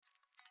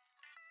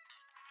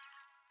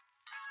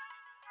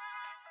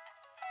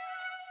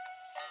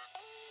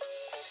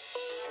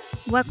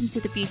welcome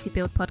to the Beauty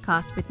Build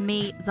podcast with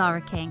me,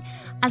 Zara King.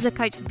 As a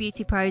coach for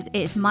beauty pros, it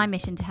is my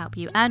mission to help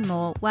you earn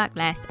more, work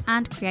less,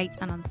 and create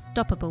an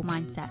unstoppable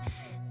mindset.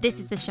 This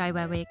is the show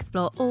where we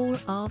explore all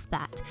of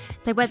that.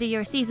 So whether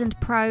you're a seasoned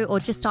pro or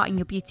just starting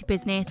your beauty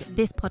business,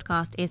 this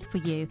podcast is for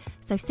you.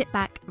 So sit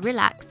back,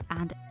 relax,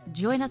 and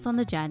join us on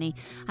the journey.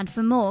 And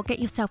for more, get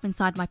yourself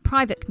inside my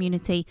private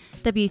community,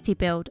 The Beauty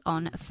Build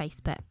on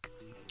Facebook.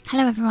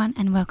 Hello everyone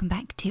and welcome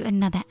back to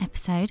another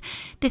episode.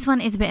 This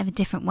one is a bit of a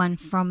different one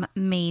from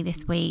me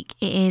this week.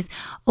 It is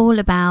all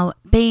about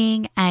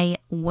being a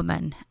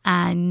woman,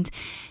 and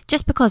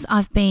just because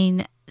I've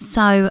been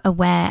so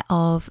aware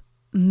of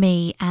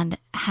me and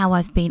how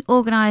I've been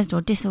organised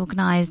or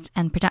disorganised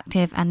and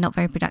productive and not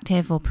very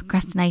productive or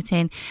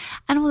procrastinating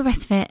and all the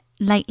rest of it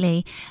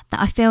lately, that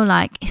I feel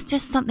like it's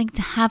just something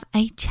to have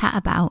a chat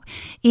about,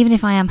 even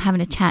if I am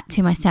having a chat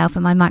to myself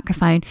and my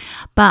microphone.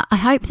 But I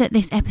hope that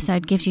this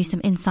episode gives you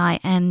some insight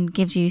and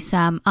gives you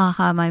some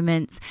aha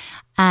moments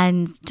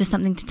and just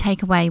something to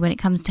take away when it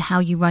comes to how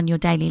you run your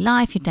daily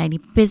life, your daily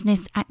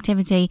business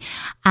activity,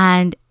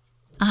 and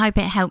I hope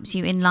it helps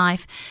you in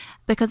life.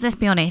 Because let's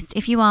be honest,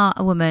 if you are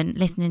a woman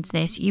listening to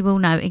this, you will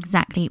know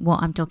exactly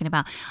what I'm talking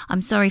about.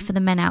 I'm sorry for the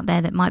men out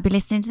there that might be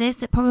listening to this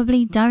that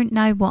probably don't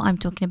know what I'm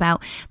talking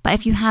about. But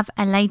if you have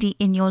a lady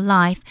in your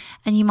life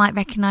and you might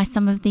recognise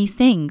some of these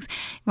things,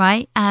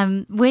 right?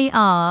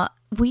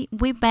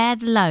 We bear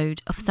the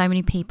load of so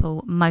many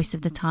people most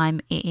of the time.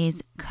 It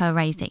is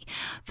crazy.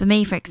 For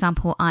me, for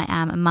example, I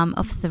am a mum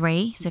of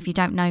 3. So if you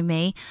don't know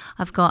me,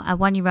 I've got a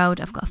 1-year-old,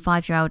 I've got a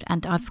 5-year-old,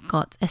 and I've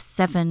got a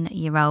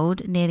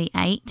 7-year-old, nearly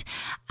 8.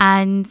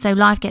 And so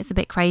life gets a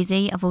bit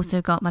crazy. I've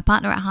also got my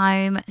partner at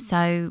home.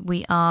 So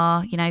we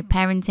are,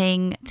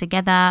 parenting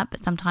together,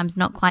 but sometimes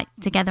not quite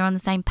together on the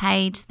same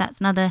page. That's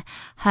another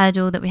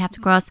hurdle that we have to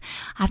cross.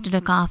 I have to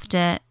look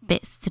after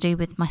bits to do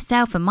with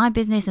myself and my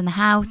business and the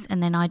house,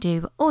 and then I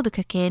do all the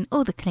cooking,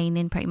 all the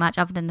cleaning pretty much,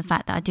 other than the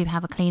fact that I do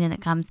have a cleaner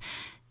that comes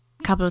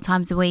a couple of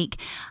times a week.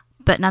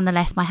 But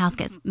nonetheless, my house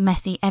gets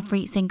messy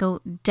every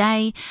single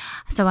day,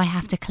 so I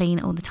have to clean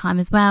all the time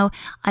as well.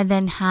 I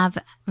then have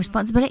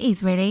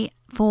responsibilities really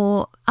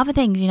for other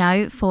things,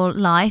 for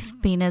life,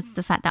 being as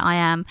the fact that I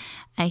am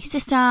a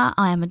sister,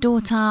 I am a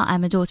daughter, I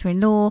am a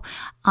daughter-in-law,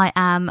 I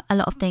am a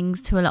lot of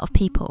things to a lot of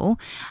people.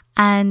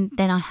 And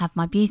then I have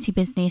my beauty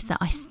business that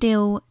I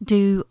still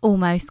do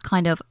almost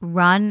kind of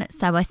run.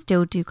 So I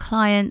still do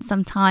clients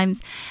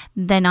sometimes.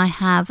 Then I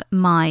have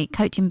my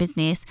coaching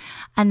business.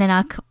 And then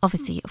I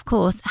obviously, of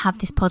course, have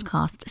this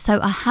podcast. So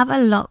I have a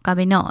lot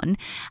going on.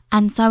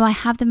 And so I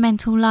have the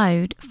mental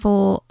load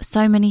for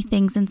so many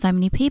things and so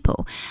many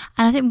people.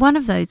 And I think one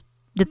of those,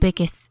 the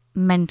biggest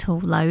mental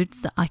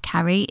loads that I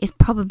carry, is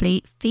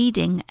probably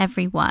feeding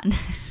everyone.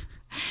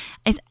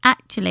 It's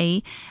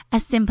actually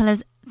as simple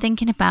as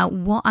thinking about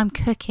what I'm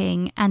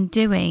cooking and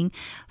doing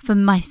for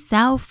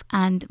myself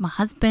and my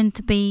husband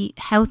to be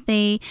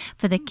healthy,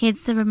 for the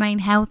kids to remain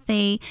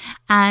healthy,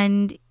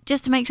 and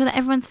just to make sure that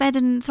everyone's fed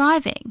and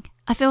thriving.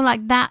 I feel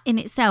like that in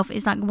itself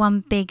is like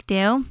one big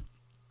deal.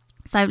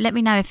 So let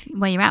me know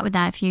where you're at with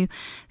that, if you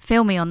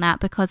feel me on that,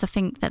 because I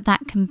think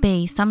that can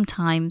be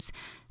sometimes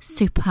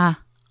super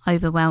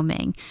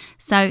overwhelming.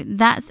 So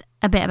that's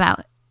a bit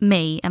about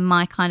me and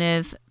my kind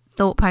of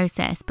thought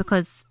process,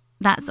 because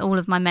that's all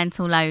of my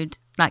mental load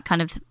like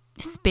kind of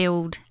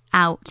spilled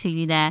out to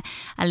you there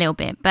a little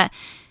bit. But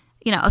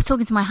I was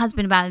talking to my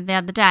husband about it the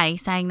other day,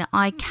 saying that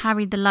I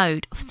carry the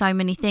load of so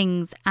many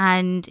things,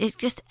 and it's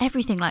just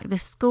everything. Like the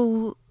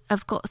school,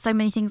 I've got so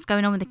many things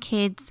going on with the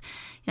kids,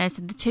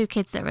 so the 2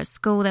 kids that are at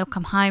school, they'll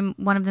come home,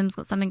 one of them's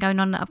got something going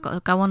on that I've got to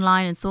go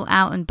online and sort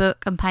out and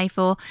book and pay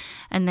for,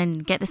 and then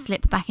get the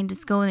slip back into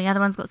school, and the other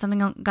one's got something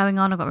going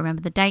on, I've got to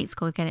remember the dates,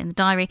 got to get it in the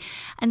diary.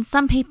 And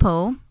some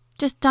people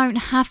just don't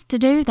have to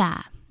do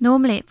that.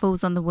 Normally it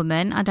falls on the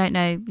woman. I don't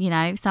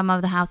know, some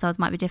other households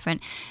might be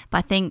different, but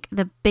I think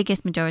the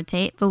biggest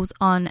majority, it falls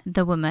on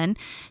the woman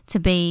to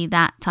be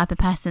that type of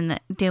person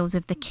that deals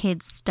with the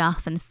kids'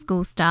 stuff and the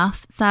school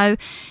stuff. So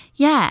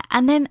yeah,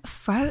 and then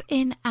throw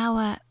in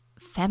our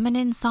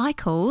feminine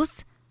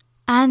cycles,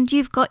 and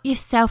you've got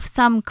yourself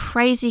some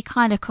crazy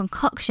kind of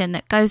concoction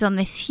that goes on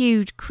this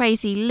huge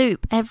crazy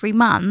loop every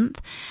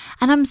month.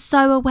 And I'm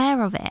so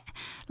aware of it,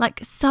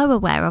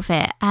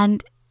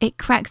 and it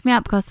cracks me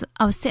up, because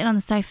I was sitting on the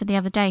sofa the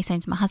other day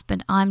saying to my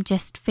husband, I'm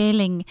just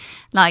feeling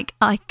like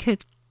I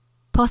could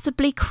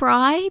possibly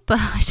cry, but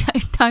I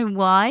don't know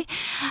why.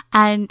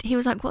 And he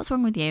was like, what's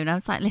wrong with you? And I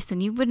was like, listen,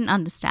 you wouldn't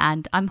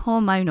understand. I'm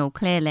hormonal,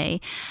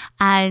 clearly.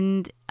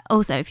 And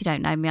also, if you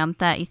don't know me, I'm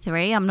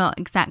 33. I'm not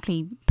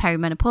exactly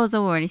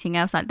perimenopausal or anything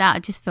else like that. I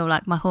just feel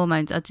like my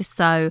hormones are just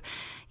so,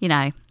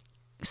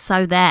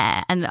 so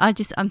there, and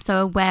I'm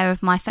so aware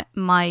of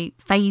my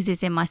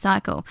phases in my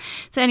cycle.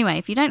 So anyway,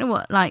 if you don't know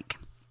what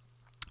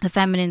the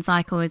feminine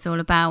cycle is all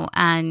about,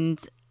 and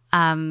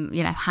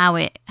how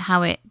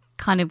it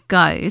kind of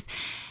goes,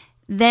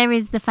 there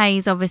is the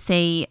phase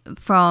obviously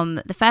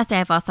from the first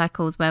day of our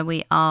cycles where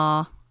we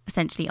are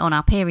essentially on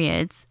our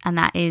periods, and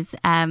that is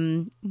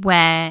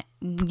where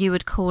you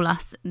would call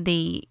us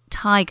the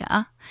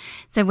tiger.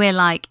 So we're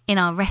like in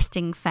our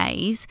resting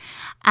phase,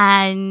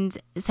 and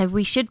so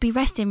we should be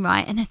resting,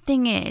 right? And the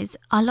thing is,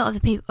 a lot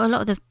of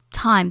the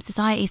time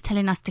society is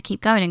telling us to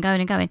keep going and going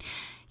and going.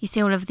 You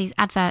see all of these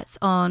adverts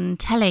on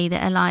telly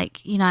that are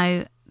like, you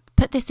know,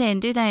 put this in,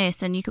 do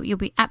this, and you'll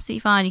be absolutely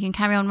fine. You can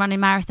carry on running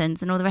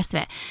marathons and all the rest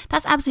of it.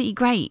 That's absolutely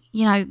great.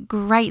 You know,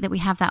 great that we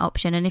have that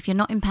option. And if you're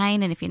not in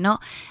pain, and if you're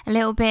not a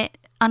little bit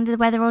under the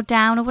weather or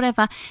down or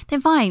whatever,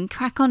 then fine,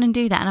 crack on and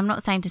do that. And I'm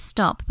not saying to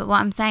stop, but what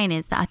I'm saying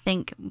is that I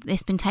think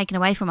it's been taken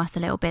away from us a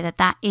little bit,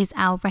 that is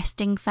our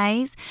resting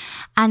phase.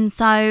 And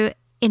so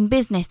in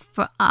business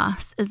for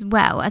us as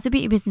well, as a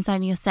beauty business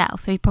owner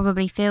yourself who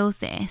probably feels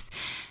this,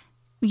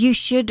 you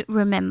should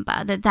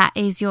remember that that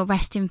is your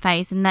resting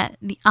phase, and that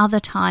the other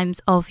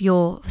times of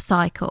your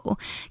cycle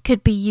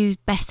could be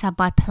used better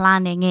by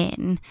planning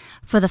in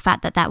for the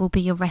fact that that will be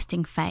your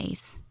resting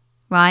phase,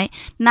 right?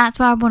 And that's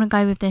where I want to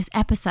go with this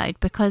episode,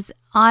 because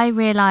I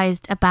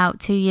realised about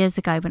 2 years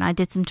ago when I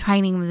did some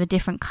training with a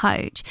different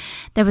coach,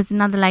 there was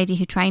another lady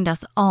who trained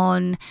us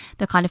on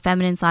the kind of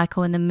feminine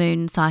cycle and the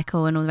moon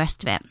cycle and all the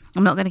rest of it.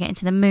 I'm not going to get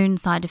into the moon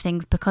side of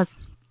things because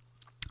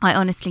I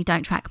honestly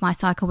don't track my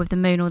cycle with the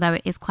moon, although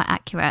it is quite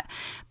accurate.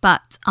 But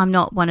I'm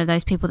not one of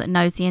those people that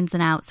knows the ins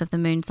and outs of the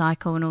moon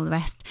cycle and all the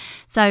rest.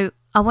 So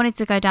I wanted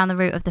to go down the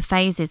route of the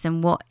phases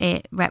and what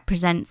it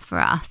represents for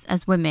us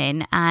as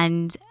women,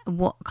 and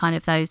what kind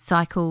of those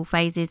cycle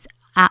phases,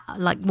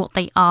 like what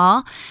they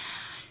are.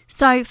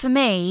 So for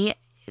me,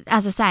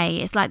 as I say,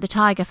 it's like the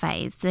tiger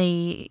phase,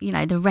 the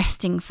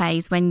resting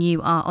phase when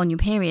you are on your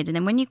period. And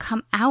then when you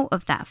come out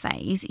of that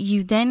phase,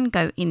 you then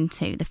go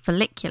into the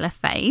follicular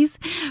phase,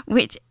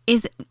 which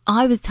is,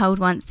 I was told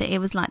once that it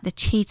was like the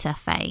cheetah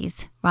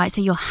phase, right?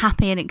 So you're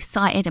happy and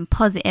excited and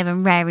positive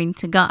and raring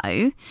to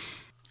go.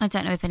 I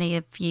don't know if any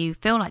of you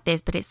feel like this,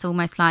 but it's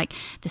almost like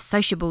the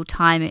sociable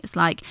time. It's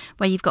like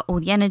where you've got all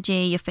the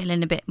energy, you're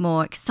feeling a bit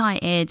more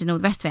excited and all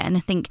the rest of it. And I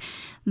think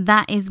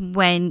that is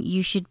when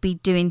you should be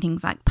doing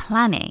things like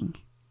planning.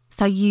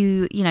 So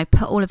you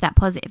put all of that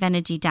positive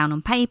energy down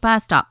on paper,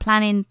 start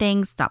planning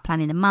things, start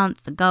planning the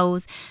month, the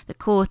goals, the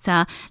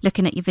quarter,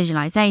 looking at your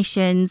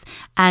visualizations,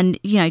 and,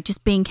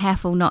 just being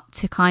careful not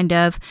to kind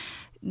of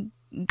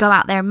go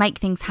out there and make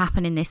things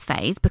happen in this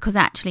phase, because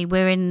actually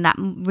we're in that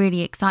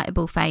really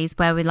excitable phase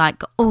where we're like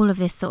got all of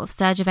this sort of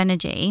surge of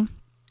energy.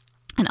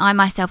 And I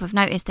myself have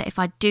noticed that if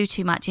I do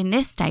too much in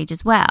this stage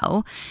as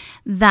well,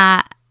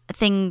 that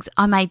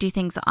I may do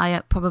things that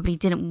I probably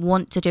didn't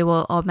want to do,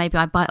 or maybe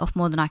I bite off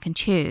more than I can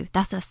chew.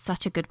 That's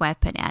such a good way of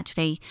putting it,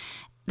 actually.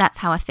 That's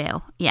how I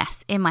feel,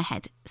 yes, in my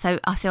head. So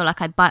I feel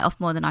like I bite off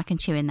more than I can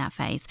chew in that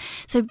phase.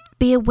 So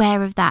be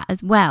aware of that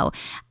as well.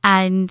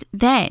 And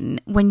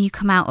then when you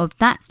come out of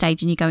that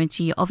stage and you go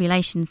into your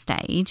ovulation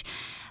stage,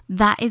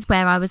 that is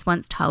where I was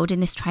once told in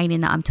this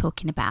training that I'm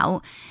talking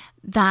about,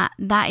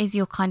 that is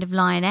your kind of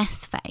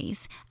lioness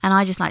phase. And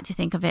I just like to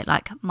think of it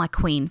like my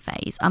queen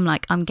phase. I'm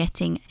like, I'm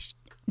getting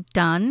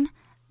done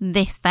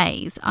this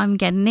phase. I'm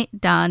getting it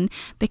done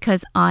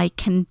because I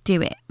can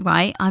do it,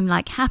 right? I'm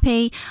like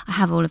happy. I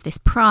have all of this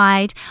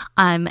pride.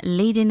 I'm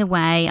leading the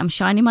way. I'm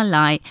shining my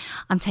light.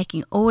 I'm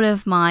taking all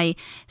of my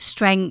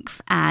strength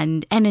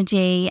and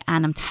energy,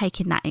 and I'm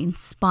taking that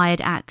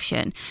inspired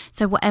action.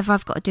 So whatever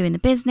I've got to do in the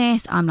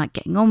business, I'm like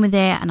getting on with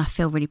it, and I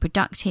feel really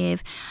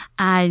productive.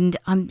 And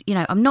I'm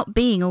not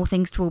being all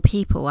things to all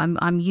people.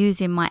 I'm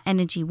using my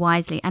energy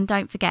wisely. And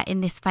don't forget,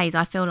 in this phase,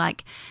 I feel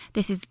like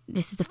this is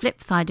the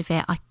flip side of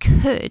it. I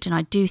could, and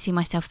I do see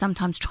myself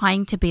sometimes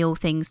trying to be all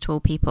things to all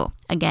people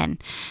again.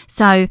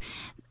 So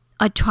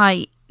I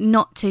try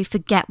not to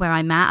forget where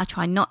I'm at. I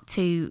try not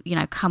to,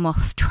 come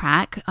off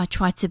track. I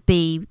try to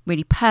be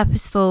really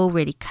purposeful,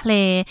 really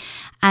clear,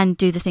 and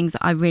do the things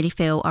that I really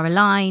feel are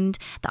aligned,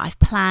 that I've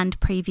planned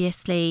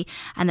previously,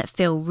 and that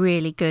feel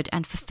really good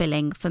and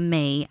fulfilling for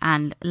me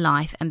and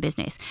life and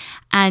business.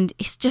 And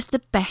it's just the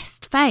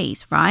best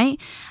phase, right?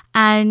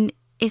 And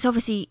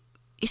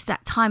it's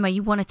that time where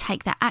you want to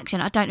take that action.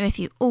 I don't know if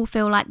you all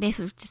feel like this,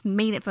 or it's just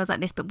me that feels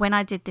like this, but when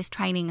I did this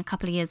training a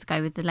couple of years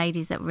ago with the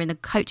ladies that were in the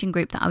coaching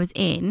group that I was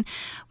in,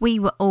 we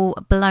were all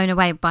blown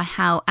away by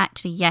how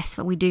actually, yes,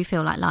 we do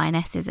feel like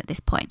lionesses at this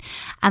point.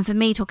 And for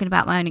me, talking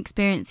about my own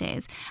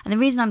experiences, and the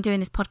reason I'm doing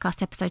this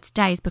podcast episode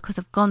today is because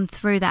I've gone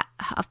through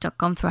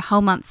a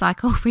whole month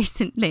cycle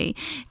recently.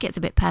 It gets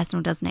a bit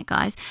personal, doesn't it,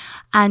 guys?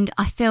 And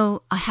I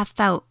have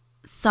felt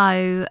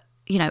so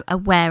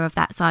aware of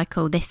that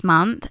cycle this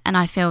month, and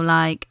I feel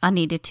like I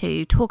needed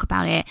to talk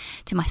about it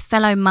to my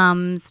fellow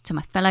mums, to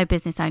my fellow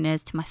business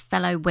owners, to my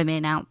fellow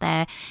women out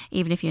there,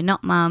 even if you're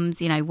not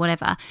mums,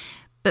 whatever.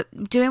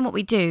 But doing what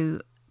we do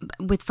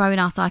with throwing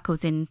our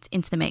cycles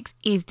into the mix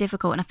is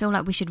difficult, and I feel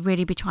like we should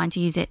really be trying to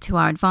use it to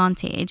our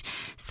advantage.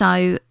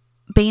 So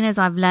being as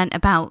I've learned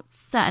about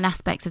certain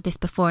aspects of this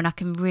before, and I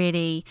can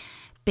really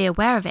be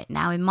aware of it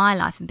now in my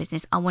life and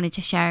business, I wanted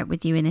to share it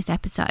with you in this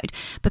episode,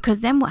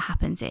 because then what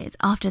happens is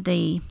after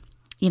the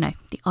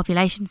the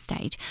ovulation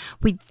stage,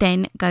 we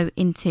then go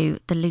into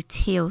the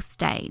luteal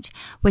stage,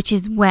 which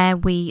is where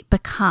we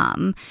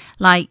become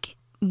like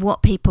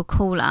what people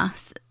call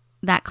us,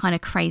 that kind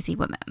of crazy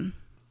woman.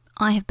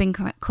 I have been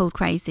called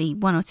crazy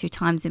 1 or 2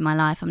 times in my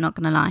life, I'm not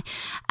going to lie.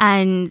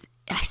 And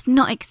it's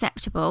not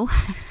acceptable.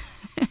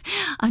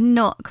 I'm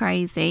not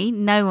crazy.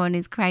 No one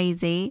is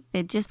crazy.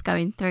 They're just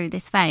going through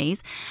this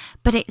phase.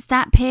 But it's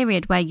that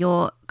period where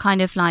you're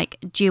kind of like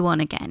due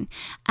on again.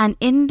 And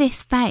in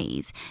this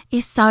phase,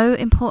 it's so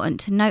important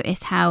to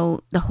notice how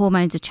the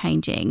hormones are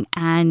changing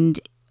and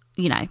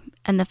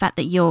the fact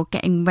that you're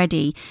getting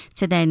ready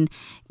to then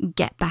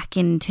get back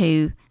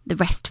into the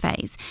rest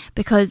phase.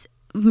 Because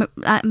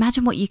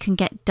imagine what you can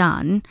get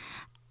done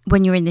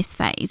when you're in this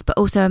phase, but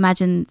also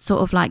imagine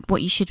sort of like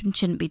what you should and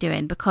shouldn't be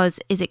doing, because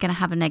is it going to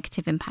have a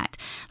negative impact?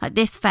 Like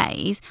this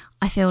phase,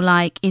 I feel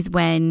like is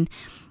when,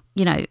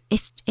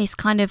 it's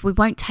kind of, we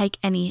won't take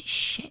any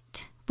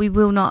shit. We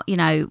will not,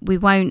 we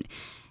won't,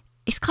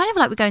 it's kind of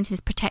like we go into this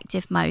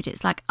protective mode.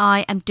 It's like,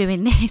 I am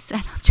doing this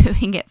and I'm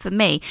doing it for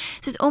me.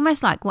 So it's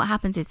almost like what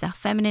happens is the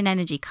feminine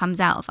energy comes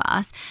out of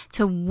us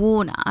to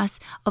warn us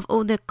of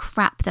all the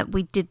crap that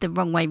we did the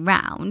wrong way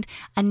round.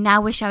 And now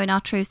we're showing our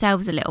true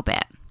selves a little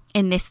bit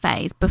in this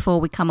phase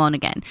before we come on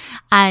again.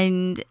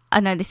 And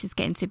I know this is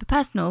getting super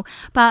personal,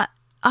 but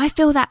I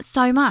feel that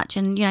so much.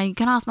 And, you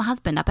can ask my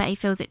husband, I bet he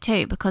feels it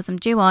too, because I'm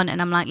due on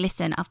and I'm like,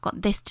 listen, I've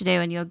got this to do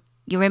and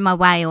you're in my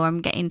way, or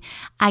I'm getting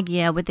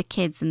aggier with the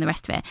kids and the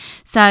rest of it.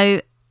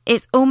 So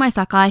it's almost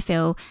like I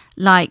feel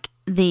like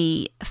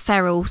the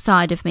feral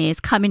side of me is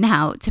coming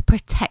out to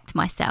protect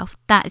myself.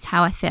 That is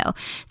how I feel.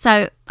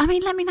 So,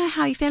 let me know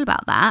how you feel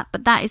about that.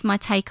 But that is my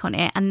take on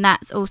it. And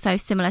that's also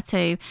similar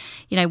to,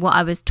 what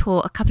I was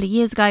taught a couple of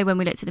years ago when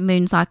we looked at the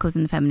moon cycles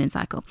and the feminine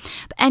cycle.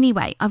 But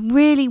anyway, I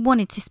really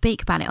wanted to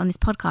speak about it on this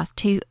podcast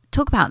to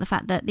talk about the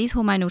fact that these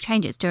hormonal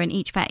changes during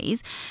each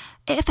phase,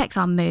 it affects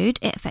our mood,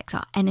 it affects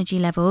our energy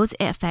levels,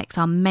 it affects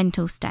our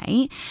mental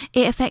state,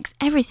 it affects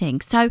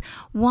everything. So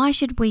why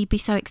should we be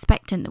so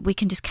expectant that we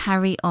can just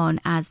carry on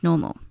as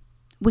normal?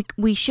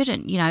 We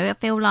shouldn't, I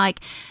feel like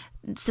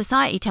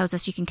society tells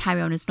us you can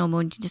carry on as normal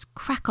and you just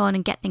crack on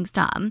and get things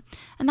done.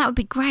 And that would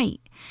be great.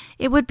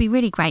 It would be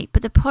really great.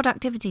 But the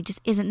productivity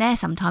just isn't there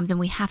sometimes, and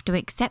we have to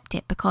accept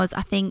it, because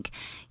I think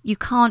you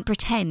can't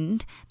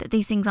pretend that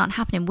these things aren't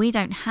happening. We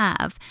don't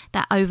have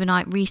that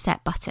overnight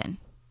reset button.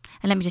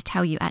 And let me just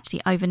tell you,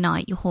 actually,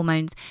 overnight, your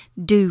hormones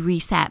do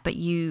reset, but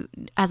you,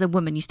 as a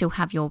woman, you still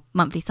have your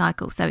monthly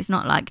cycle. So it's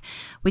not like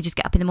we just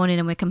get up in the morning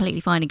and we're completely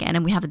fine again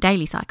and we have a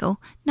daily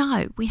cycle.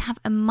 No, we have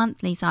a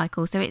monthly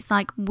cycle. So it's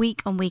like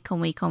week on week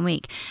on week on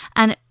week.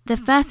 And the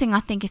first thing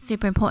I think is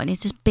super important is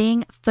just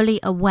being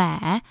fully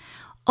aware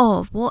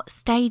of what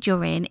stage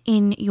you're in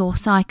your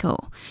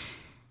cycle.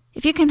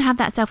 If you can have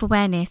that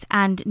self-awareness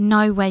and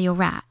know where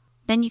you're at,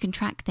 then you can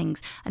track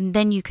things and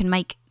then you can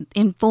make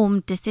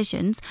informed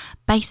decisions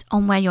based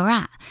on where you're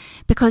at.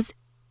 Because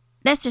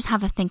let's just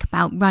have a think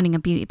about running a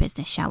beauty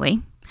business, shall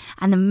we?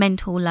 And the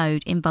mental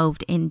load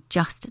involved in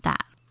just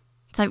that.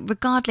 So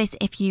regardless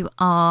if you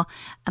are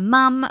a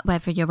mum,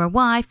 whether you're a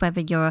wife,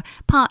 whether you're a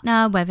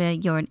partner, whether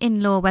you're an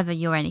in-law, whether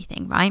you're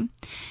anything, right?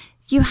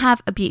 You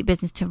have a beauty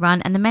business to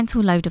run, and the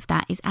mental load of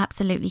that is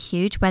absolutely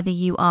huge, whether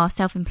you are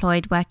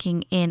self-employed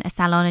working in a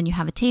salon and you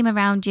have a team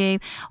around you,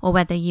 or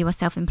whether you are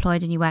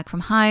self-employed and you work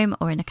from home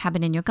or in a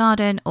cabin in your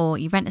garden, or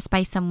you rent a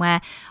space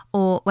somewhere,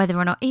 or whether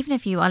or not, even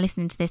if you are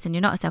listening to this and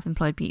you're not a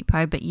self-employed beauty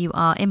pro, but you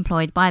are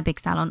employed by a big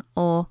salon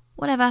or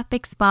whatever,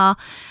 big spa.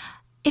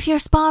 If you're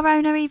a spa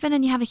owner even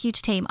and you have a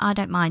huge team, I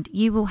don't mind.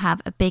 You will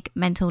have a big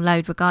mental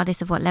load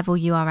regardless of what level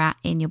you are at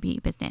in your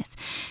beauty business.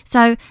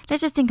 So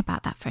let's just think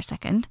about that for a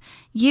second.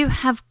 You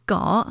have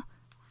got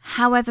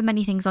however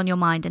many things on your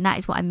mind, and that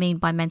is what I mean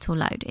by mental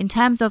load. In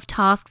terms of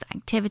tasks,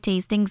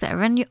 activities, things that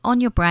are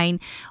on your brain,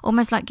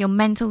 almost like your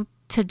mental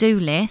to-do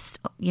list,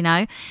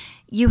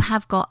 you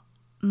have got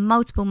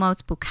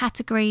multiple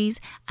categories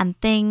and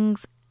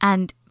things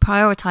and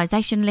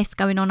prioritization lists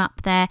going on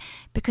up there,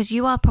 because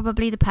you are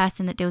probably the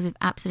person that deals with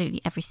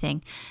absolutely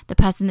everything. The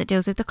person that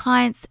deals with the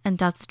clients and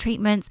does the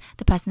treatments,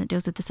 the person that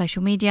deals with the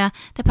social media,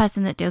 the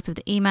person that deals with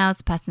the emails,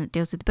 the person that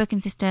deals with the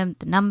booking system,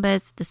 the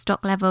numbers, the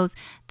stock levels,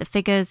 the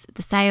figures,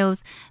 the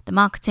sales, the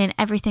marketing,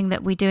 everything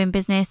that we do in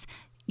business.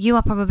 You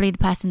are probably the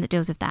person that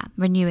deals with that.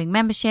 Renewing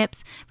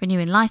memberships,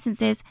 renewing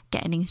licenses,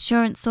 getting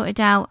insurance sorted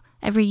out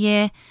every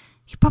year.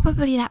 You're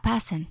probably that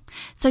person.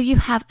 So you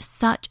have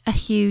such a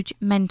huge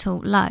mental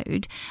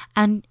load,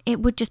 and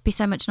it would just be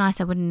so much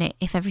nicer, wouldn't it,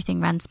 if everything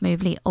ran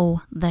smoothly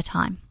all the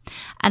time?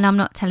 And I'm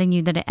not telling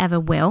you that it ever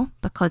will,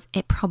 because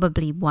it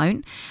probably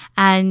won't.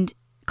 And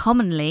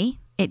commonly,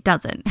 it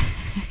doesn't.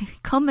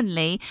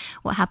 Commonly,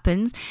 what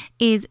happens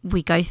is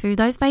we go through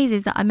those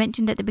phases that I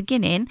mentioned at the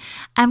beginning,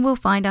 and we'll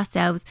find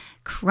ourselves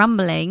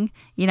crumbling,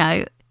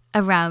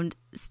 around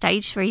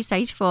stage 3,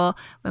 stage 4,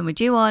 when we're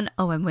due on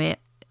or when we're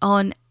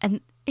on.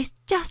 And it's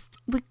just,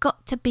 we've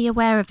got to be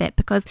aware of it,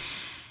 because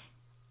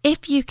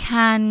if you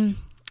can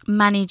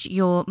manage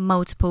your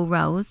multiple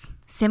roles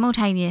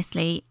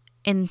simultaneously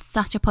in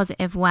such a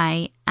positive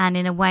way and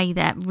in a way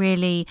that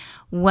really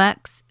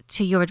works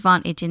to your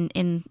advantage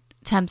in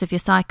terms of your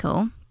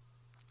cycle,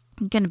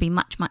 you're going to be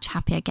much, much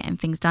happier getting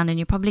things done, and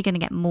you're probably going to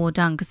get more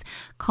done, because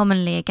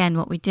commonly, again,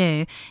 what we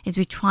do is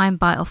we try and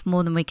bite off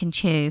more than we can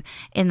chew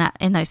in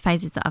those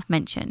phases that I've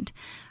mentioned,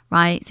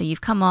 right? So you've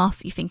come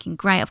off, you're thinking,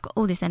 great, I've got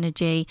all this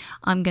energy,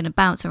 I'm going to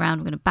bounce around,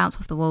 I'm going to bounce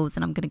off the walls,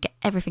 and I'm going to get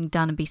everything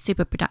done and be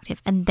super productive.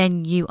 And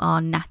then you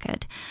are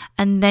knackered,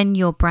 and then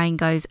your brain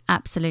goes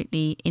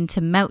absolutely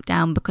into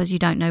meltdown because you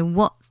don't know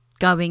what's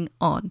going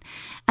on.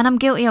 And I'm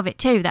guilty of it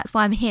too. That's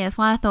why I'm here. That's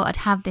why I thought I'd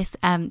have this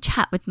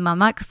chat with my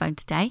microphone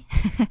today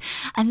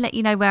and let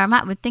you know where I'm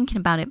at with thinking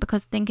about it,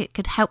 because I think it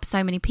could help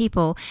so many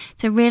people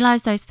to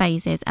realize those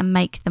phases and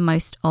make the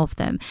most of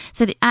them,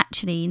 so that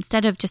actually,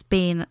 instead of just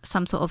being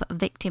some sort of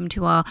victim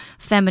to our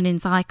feminine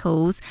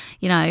cycles,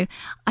 I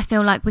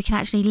feel like we can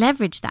actually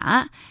leverage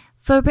that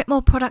for a bit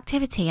more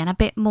productivity and a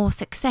bit more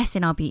success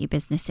in our beauty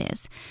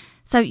businesses.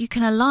 So you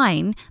can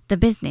align the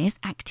business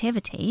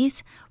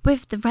activities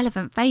with the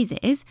relevant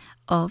phases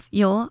of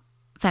your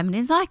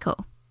feminine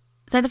cycle.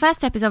 So the first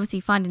step is obviously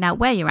finding out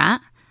where you're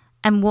at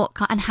and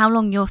how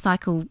long your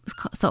cycle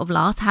sort of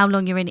lasts, how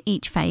long you're in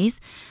each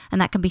phase. And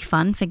that can be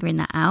fun, figuring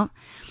that out.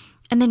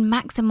 And then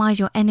maximize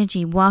your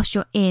energy whilst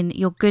you're in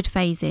your good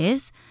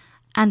phases,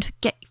 and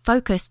get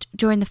focused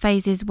during the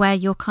phases where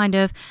you're kind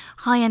of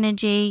high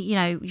energy,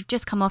 you've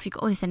just come off, you've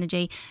got all this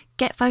energy.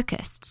 Get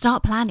focused,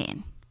 start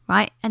planning.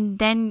 Right? And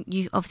then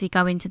you obviously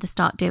go into the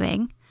start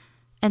doing,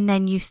 and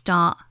then you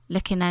start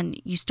looking and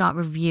you start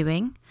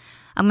reviewing.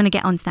 I'm going to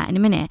get onto that in a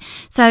minute.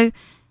 So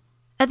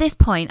at this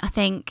point, I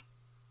think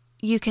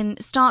you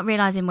can start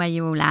realizing where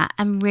you're all at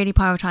and really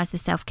prioritize the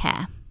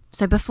self-care.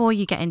 So before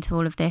you get into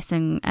all of this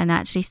and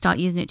actually start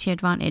using it to your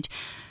advantage,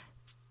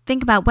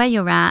 think about where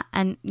you're at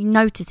and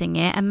noticing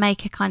it, and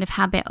make a kind of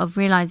habit of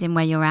realizing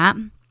where you're at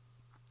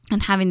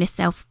and having this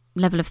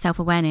level of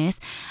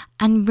self-awareness,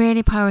 and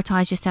really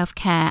prioritize your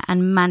self-care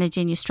and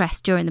managing your stress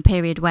during the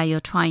period where you're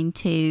trying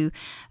to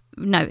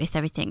notice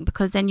everything,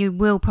 because then you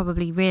will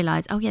probably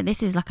realize, oh yeah,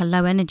 this is like a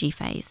low energy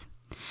phase.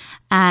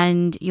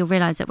 And you'll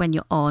realize that when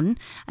you're on,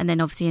 and then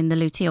obviously in the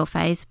luteal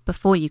phase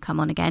before you come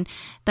on again,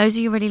 those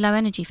are your really low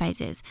energy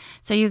phases.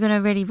 So you're going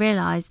to really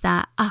realize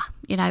that,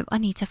 I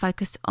need to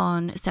focus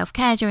on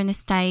self-care during this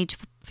stage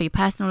for your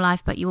personal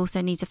life, but you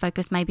also need to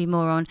focus maybe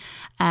more on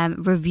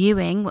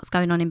reviewing what's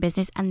going on in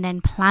business, and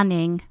then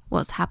planning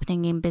what's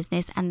happening in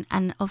business, and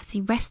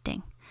obviously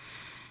resting.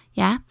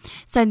 Yeah.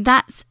 So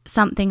that's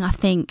something I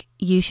think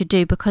you should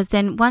do, because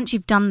then once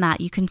you've done that,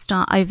 you can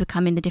start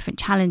overcoming the different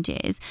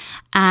challenges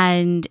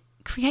and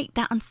create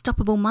that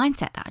unstoppable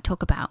mindset that I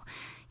talk about.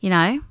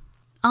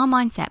 Our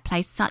mindset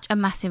plays such a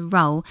massive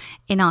role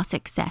in our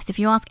success. If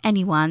you ask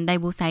anyone, they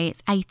will say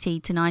it's 80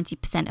 to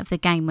 90% of the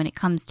game when it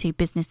comes to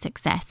business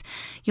success.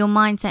 Your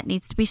mindset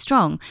needs to be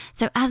strong.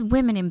 So as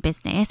women in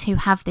business who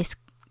have this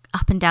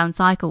up and down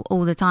cycle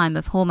all the time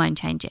of hormone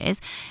changes,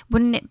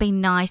 wouldn't it be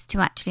nice to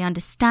actually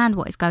understand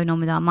what is going on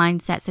with our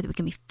mindset, so that we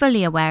can be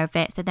fully aware of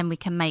it, so then we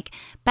can make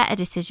better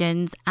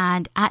decisions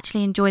and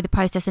actually enjoy the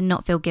process and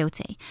not feel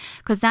guilty?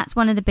 Because that's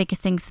one of the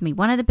biggest things for me.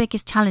 One of the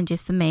biggest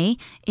challenges for me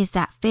is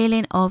that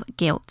feeling of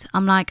guilt.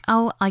 I'm like,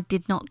 oh, I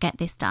did not get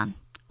this done,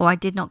 or I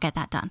did not get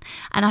that done,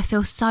 and I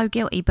feel so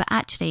guilty. But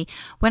actually,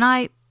 when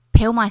I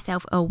peel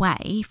myself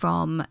away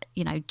from,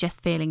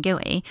 just feeling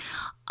guilty,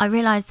 I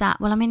realise that,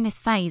 well, I'm in this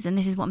phase and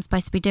this is what I'm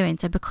supposed to be doing.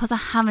 So because I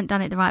haven't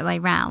done it the right way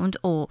round,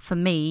 or for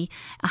me,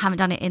 I haven't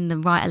done it in the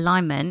right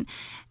alignment,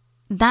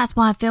 that's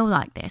why I feel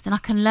like this. And I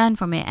can learn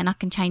from it, and I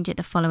can change it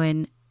the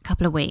following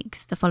couple of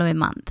weeks, the following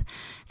month.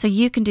 So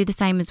you can do the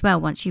same as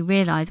well. Once you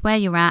realise where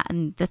you're at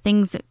and the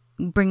things that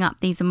bring up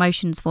these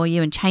emotions for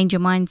you and change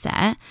your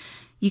mindset,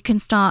 you can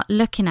start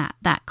looking at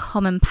that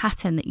common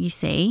pattern that you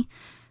see,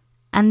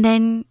 and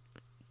then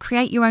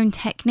create your own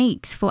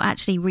techniques for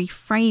actually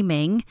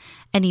reframing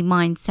any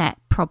mindset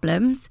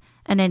problems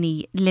and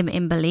any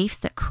limiting beliefs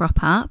that crop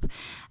up,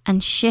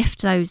 and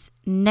shift those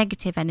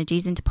negative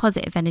energies into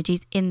positive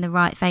energies in the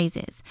right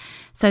phases,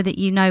 so that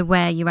you know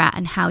where you're at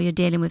and how you're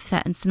dealing with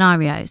certain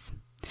scenarios.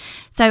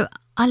 So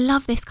I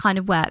love this kind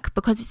of work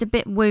because it's a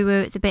bit woo-woo,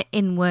 it's a bit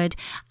inward,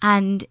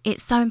 and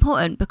it's so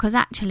important because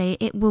actually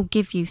it will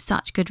give you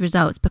such good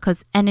results,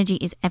 because energy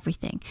is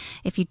everything.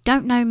 If you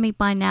don't know me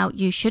by now,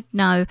 you should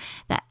know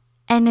that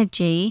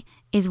energy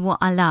is what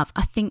I love.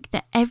 I think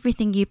that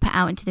everything you put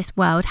out into this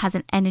world has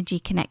an energy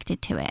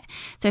connected to it.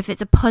 So if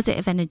it's a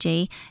positive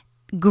energy,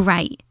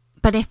 great.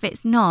 But if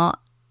it's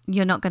not,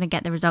 you're not going to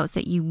get the results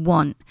that you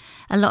want.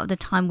 A lot of the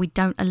time we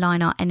don't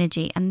align our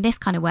energy, and this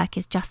kind of work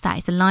is just that.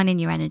 It's aligning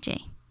your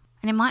energy.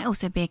 And it might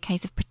also be a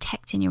case of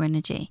protecting your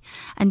energy.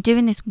 And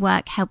doing this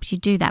work helps you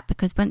do that,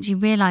 because once you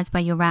realise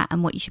where you're at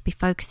and what you should be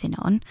focusing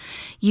on,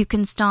 you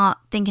can start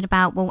thinking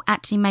about, well,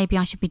 actually, maybe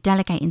I should be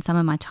delegating some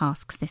of my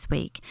tasks this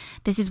week.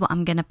 This is what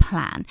I'm going to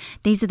plan.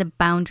 These are the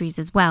boundaries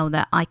as well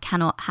that I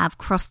cannot have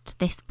crossed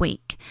this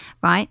week,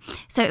 right?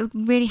 So it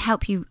would really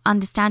help you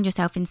understand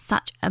yourself in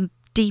such a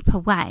deeper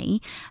way,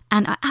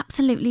 and I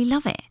absolutely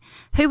love it.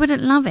 Who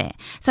wouldn't love it?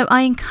 So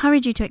I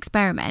encourage you to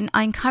experiment.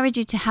 I encourage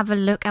you to have a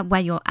look at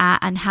where you're at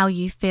and how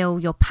you feel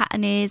your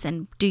pattern is,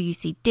 and do you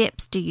see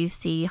dips? Do you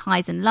see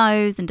highs and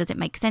lows? And does it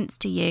make sense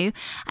to you?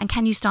 And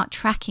can you start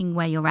tracking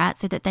where you're at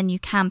so that then you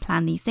can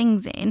plan these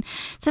things in,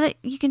 so that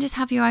you can just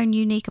have your own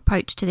unique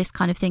approach to this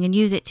kind of thing and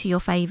use it to your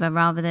favor,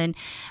 rather than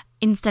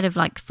instead of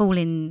like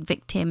falling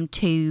victim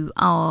to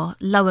our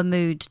lower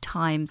mood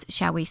times,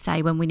 shall we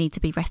say, when we need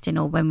to be resting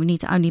or when we need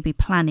to only be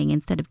planning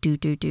instead of do.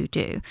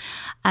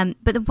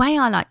 But the way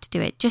I like to do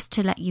it, just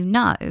to let you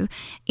know,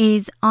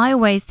 is I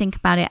always think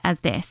about it as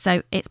this.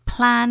 So it's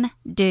plan,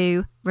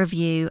 do,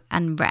 review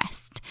and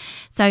rest.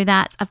 So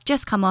that I've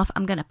just come off,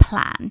 I'm going to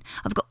plan.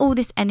 I've got all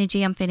this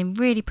energy, I'm feeling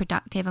really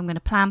productive, I'm going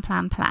to plan.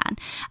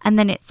 And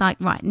then it's like,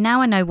 right,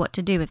 now I know what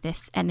to do with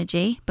this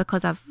energy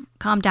because I've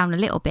calmed down a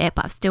little bit,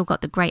 but I've still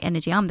got the great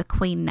energy. I'm the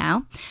queen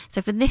now.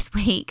 So for this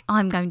week,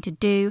 I'm going to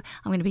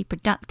be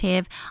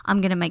productive.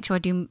 I'm going to make sure I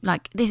do,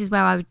 like, this is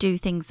where I would do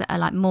things that are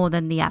like more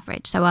than the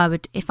average. So I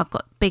would, if I've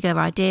got bigger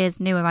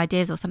ideas, newer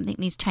ideas, or something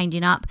needs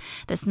changing up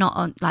that's not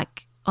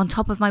on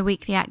top of my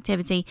weekly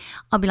activity,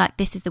 I'll be like,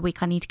 this is the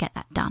week I need to get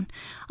that done.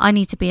 I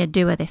need to be a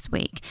doer this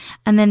week.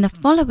 And then the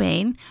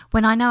following,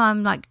 when I know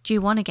I'm like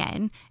due on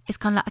again, it's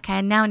kind of like,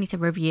 okay, now I need to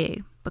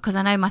review, because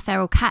I know my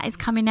feral cat is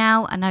coming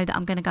out. I know that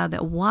I'm going to go a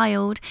bit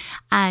wild,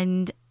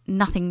 and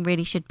nothing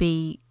really should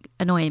be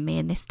annoying me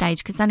in this stage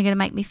because it's only going to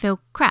make me feel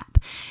crap.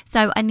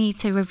 So I need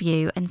to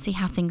review and see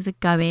how things are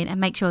going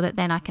and make sure that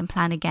then I can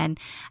plan again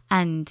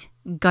and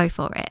go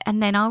for it.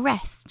 And then I'll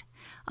rest.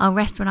 I'll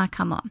rest when I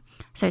come on.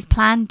 So it's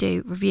plan,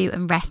 do, review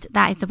and rest.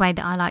 That is the way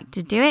that I like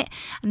to do it.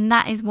 And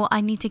that is what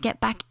I need to get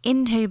back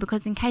into,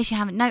 because in case you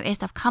haven't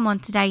noticed, I've come on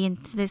today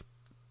into this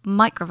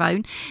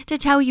microphone to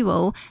tell you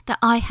all that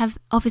I have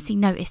obviously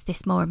noticed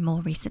this more and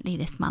more recently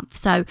this month.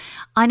 So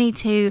I need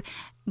to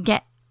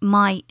get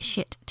my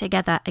shit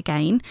together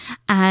again.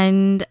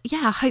 And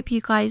yeah, I hope you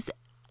guys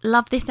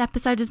love this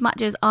episode as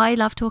much as I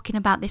love talking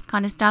about this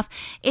kind of stuff.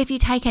 If you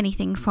take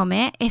anything from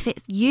it, if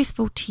it's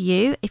useful to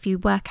you, if you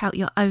work out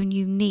your own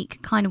unique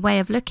kind of way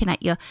of looking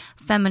at your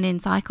feminine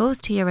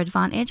cycles to your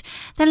advantage,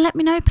 then let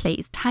me know,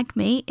 please. Tag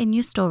me in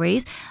your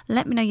stories.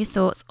 Let me know your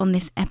thoughts on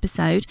this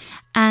episode.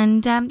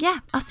 And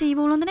I'll see you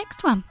all on the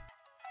next one.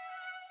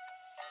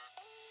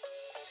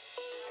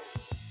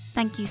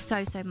 Thank you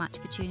so much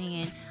for tuning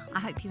in. I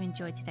hope you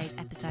enjoyed today's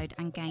episode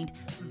and gained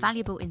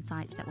valuable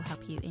insights that will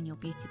help you in your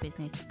beauty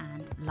business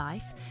and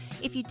life.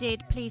 If you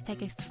did, please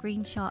take a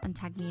screenshot and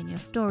tag me in your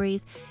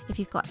stories. If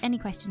you've got any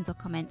questions or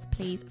comments,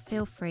 please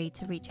feel free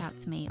to reach out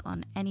to me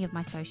on any of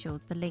my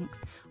socials. The links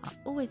are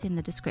always in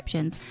the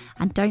descriptions.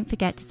 And don't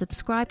forget to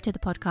subscribe to the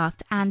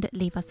podcast and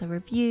leave us a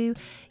review.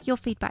 Your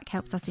feedback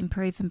helps us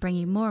improve and bring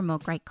you more and more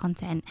great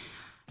content.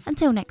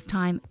 Until next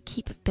time,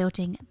 keep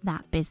building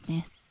that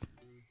business.